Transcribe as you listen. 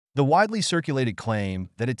The widely circulated claim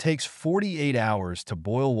that it takes 48 hours to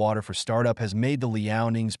boil water for startup has made the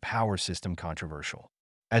Liaoning's power system controversial.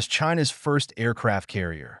 As China's first aircraft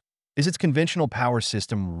carrier, is its conventional power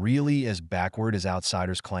system really as backward as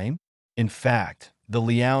outsiders claim? In fact, the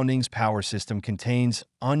Liaoning's power system contains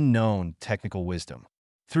unknown technical wisdom.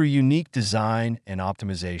 Through unique design and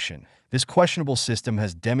optimization, this questionable system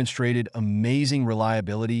has demonstrated amazing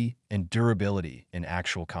reliability and durability in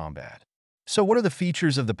actual combat. So what are the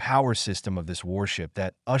features of the power system of this warship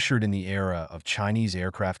that ushered in the era of Chinese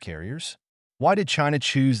aircraft carriers? Why did China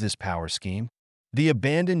choose this power scheme? The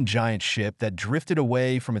abandoned giant ship that drifted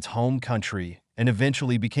away from its home country and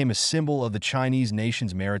eventually became a symbol of the Chinese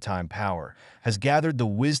nation's maritime power has gathered the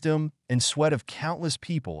wisdom and sweat of countless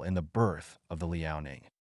people in the birth of the Liaoning.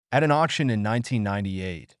 At an auction in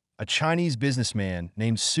 1998, a Chinese businessman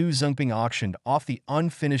named Su Zhengping auctioned off the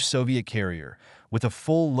unfinished Soviet carrier with a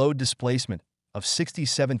full load displacement of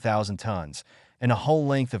 67,000 tons and a hull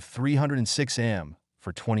length of 306 m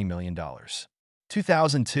for $20 million.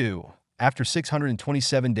 2002, after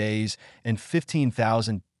 627 days and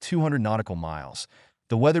 15,200 nautical miles,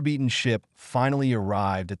 the weather-beaten ship finally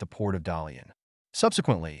arrived at the port of Dalian.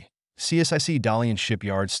 Subsequently, CSIC Dalian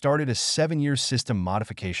Shipyard started a 7-year system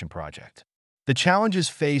modification project. The challenges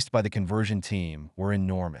faced by the conversion team were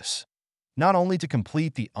enormous. Not only to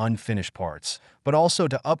complete the unfinished parts, but also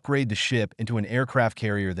to upgrade the ship into an aircraft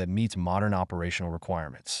carrier that meets modern operational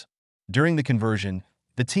requirements. During the conversion,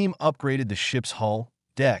 the team upgraded the ship's hull,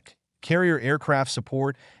 deck, carrier aircraft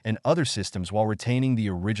support, and other systems while retaining the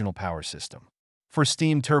original power system. For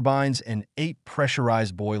steam turbines and 8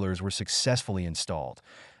 pressurized boilers were successfully installed,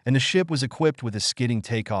 and the ship was equipped with a skidding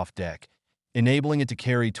takeoff deck, enabling it to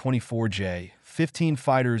carry 24J, 15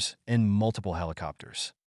 fighters, and multiple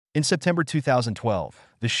helicopters. In September 2012,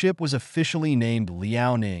 the ship was officially named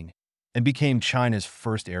Liaoning and became China's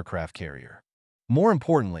first aircraft carrier. More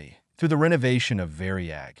importantly, through the renovation of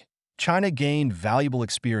Variag, China gained valuable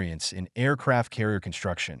experience in aircraft carrier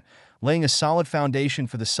construction, laying a solid foundation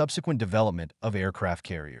for the subsequent development of aircraft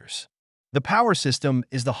carriers. The power system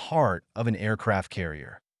is the heart of an aircraft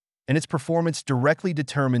carrier, and its performance directly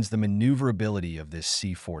determines the maneuverability of this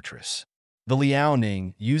sea fortress. The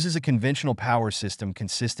Liaoning uses a conventional power system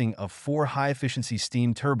consisting of 4 high-efficiency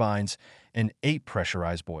steam turbines and 8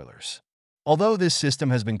 pressurized boilers. Although this system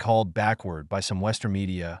has been called backward by some Western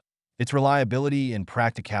media, its reliability and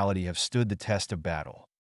practicality have stood the test of battle.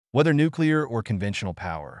 Whether nuclear or conventional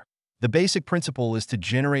power, the basic principle is to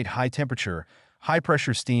generate high-temperature,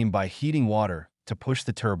 high-pressure steam by heating water to push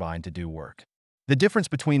the turbine to do work. The difference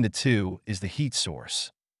between the two is the heat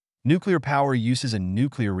source. Nuclear power uses a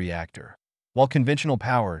nuclear reactor, while conventional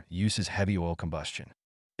power uses heavy oil combustion.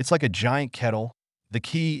 It's like a giant kettle. The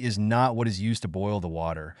key is not what is used to boil the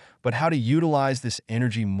water, but how to utilize this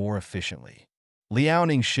energy more efficiently.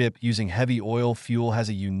 Liaoning's ship using heavy oil fuel has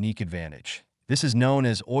a unique advantage. This is known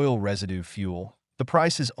as oil residue fuel. The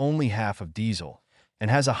price is only half of diesel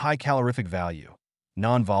and has a high calorific value,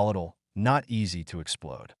 non-volatile, not easy to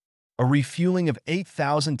explode. A refueling of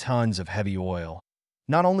 8,000 tons of heavy oil,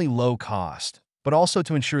 not only low cost, but also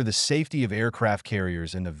to ensure the safety of aircraft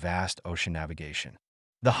carriers in the vast ocean navigation.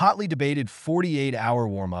 The hotly debated 48-hour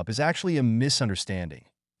warm-up is actually a misunderstanding.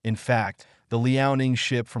 In fact, the Liaoning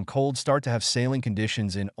ship from cold start to have sailing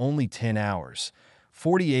conditions in only 10 hours.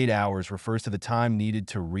 48 hours refers to the time needed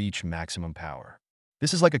to reach maximum power.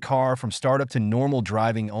 This is like a car from startup to normal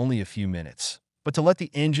driving only a few minutes. But to let the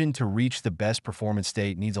engine to reach the best performance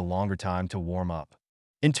state needs a longer time to warm up.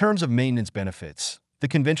 In terms of maintenance benefits, the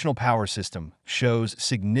conventional power system shows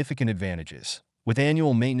significant advantages, with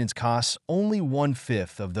annual maintenance costs only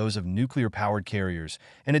 1/5 of those of nuclear-powered carriers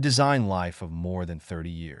and a design life of more than 30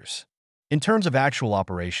 years. In terms of actual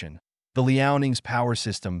operation, the Liaoning's power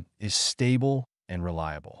system is stable and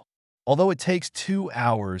reliable. Although it takes 2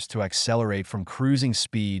 hours to accelerate from cruising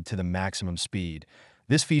speed to the maximum speed,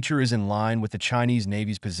 this feature is in line with the Chinese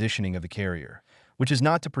Navy's positioning of the carrier, which is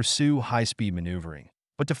not to pursue high-speed maneuvering,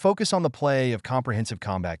 but to focus on the play of comprehensive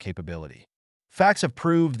combat capability. Facts have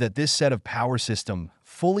proved that this set of power system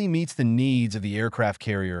fully meets the needs of the aircraft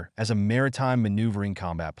carrier as a maritime maneuvering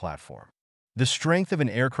combat platform. The strength of an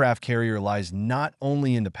aircraft carrier lies not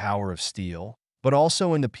only in the power of steel, but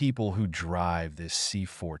also in the people who drive this sea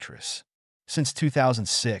fortress. Since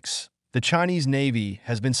 2006, the Chinese Navy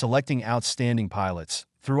has been selecting outstanding pilots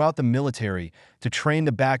throughout the military to train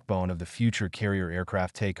the backbone of the future carrier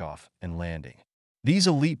aircraft takeoff and landing. These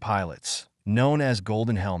elite pilots, known as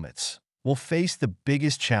Golden Helmets, will face the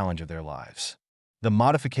biggest challenge of their lives. The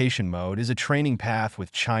modification mode is a training path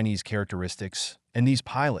with Chinese characteristics, and these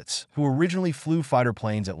pilots, who originally flew fighter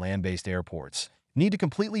planes at land-based airports, need to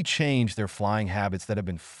completely change their flying habits that have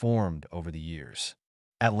been formed over the years.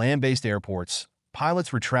 At land-based airports,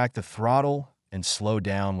 pilots retract the throttle and slow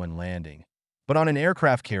down when landing. But on an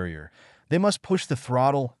aircraft carrier, they must push the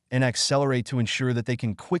throttle and accelerate to ensure that they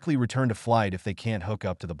can quickly return to flight if they can't hook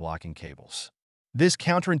up to the blocking cables. This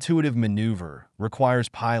counterintuitive maneuver requires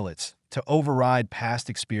pilots to override past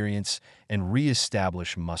experience and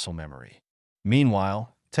re-establish muscle memory.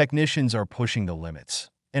 Meanwhile, technicians are pushing the limits,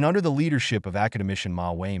 and under the leadership of academician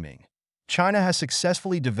Ma Weiming, China has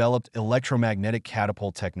successfully developed electromagnetic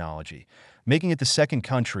catapult technology, making it the second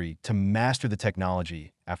country to master the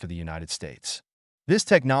technology after the United States. This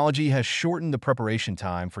technology has shortened the preparation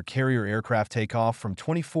time for carrier aircraft takeoff from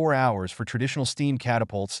 24 hours for traditional steam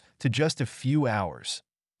catapults to just a few hours,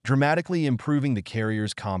 dramatically improving the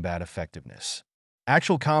carrier's combat effectiveness.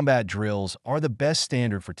 Actual combat drills are the best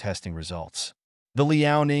standard for testing results. The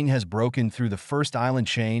Liaoning has broken through the first island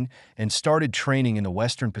chain and started training in the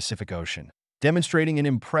Western Pacific Ocean, demonstrating an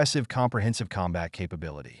impressive comprehensive combat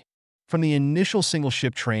capability. From the initial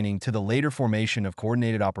single-ship training to the later formation of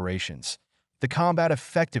coordinated operations, the combat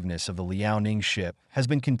effectiveness of the Liaoning ship has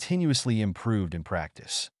been continuously improved in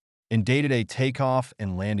practice. In day-to-day takeoff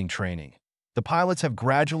and landing training, the pilots have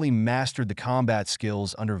gradually mastered the combat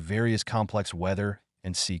skills under various complex weather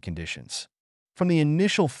and sea conditions. From the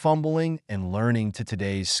initial fumbling and learning to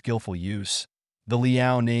today's skillful use, the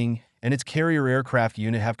Liaoning and its carrier aircraft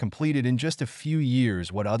unit have completed in just a few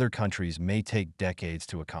years what other countries may take decades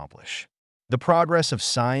to accomplish. The progress of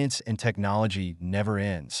science and technology never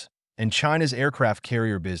ends, and China's aircraft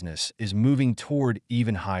carrier business is moving toward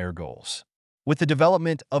even higher goals. With the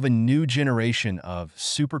development of a new generation of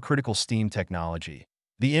supercritical steam technology,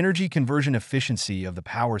 the energy conversion efficiency of the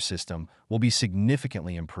power system will be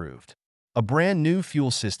significantly improved. A brand new fuel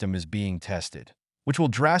system is being tested, which will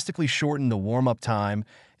drastically shorten the warm-up time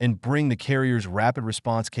and bring the carrier's rapid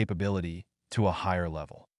response capability to a higher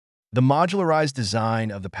level. The modularized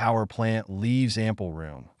design of the power plant leaves ample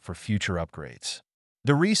room for future upgrades.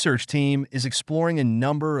 The research team is exploring a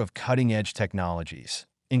number of cutting-edge technologies,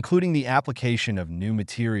 including the application of new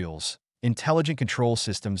materials, intelligent control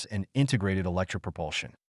systems, and integrated electric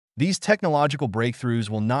propulsion. These technological breakthroughs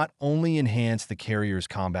will not only enhance the carrier's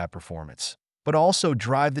combat performance, but also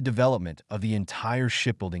drive the development of the entire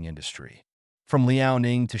shipbuilding industry. From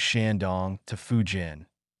Liaoning to Shandong to Fujian,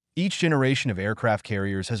 each generation of aircraft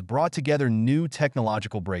carriers has brought together new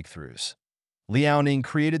technological breakthroughs. Liaoning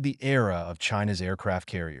created the era of China's aircraft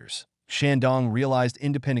carriers. Shandong realized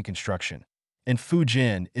independent construction, and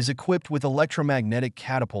Fujian is equipped with electromagnetic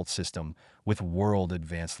catapult system with world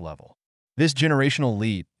advanced level. This generational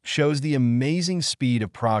leap shows the amazing speed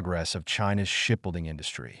of progress of China's shipbuilding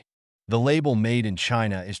industry. The label "Made in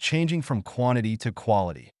China" is changing from quantity to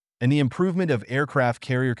quality, and the improvement of aircraft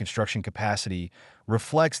carrier construction capacity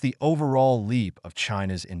reflects the overall leap of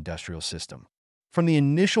China's industrial system. From the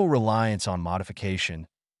initial reliance on modification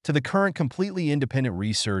to the current completely independent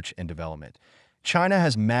research and development, China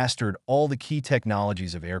has mastered all the key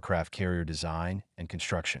technologies of aircraft carrier design and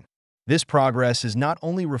construction. This progress is not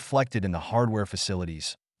only reflected in the hardware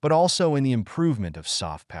facilities, but also in the improvement of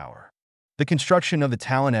soft power. The construction of the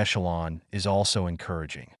talent echelon is also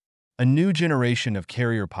encouraging. A new generation of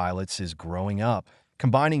carrier pilots is growing up,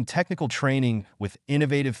 combining technical training with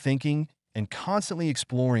innovative thinking and constantly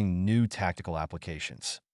exploring new tactical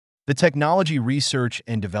applications. The technology research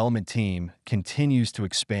and development team continues to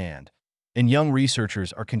expand, and young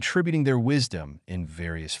researchers are contributing their wisdom in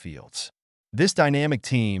various fields. This dynamic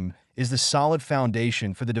team is the solid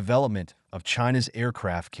foundation for the development of China's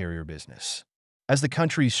aircraft carrier business. As the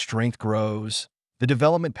country's strength grows, the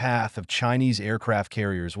development path of Chinese aircraft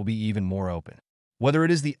carriers will be even more open. Whether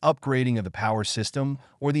it is the upgrading of the power system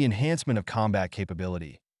or the enhancement of combat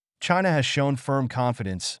capability, China has shown firm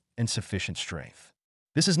confidence and sufficient strength.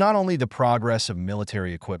 This is not only the progress of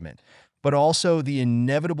military equipment, but also the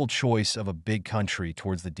inevitable choice of a big country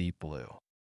towards the deep blue.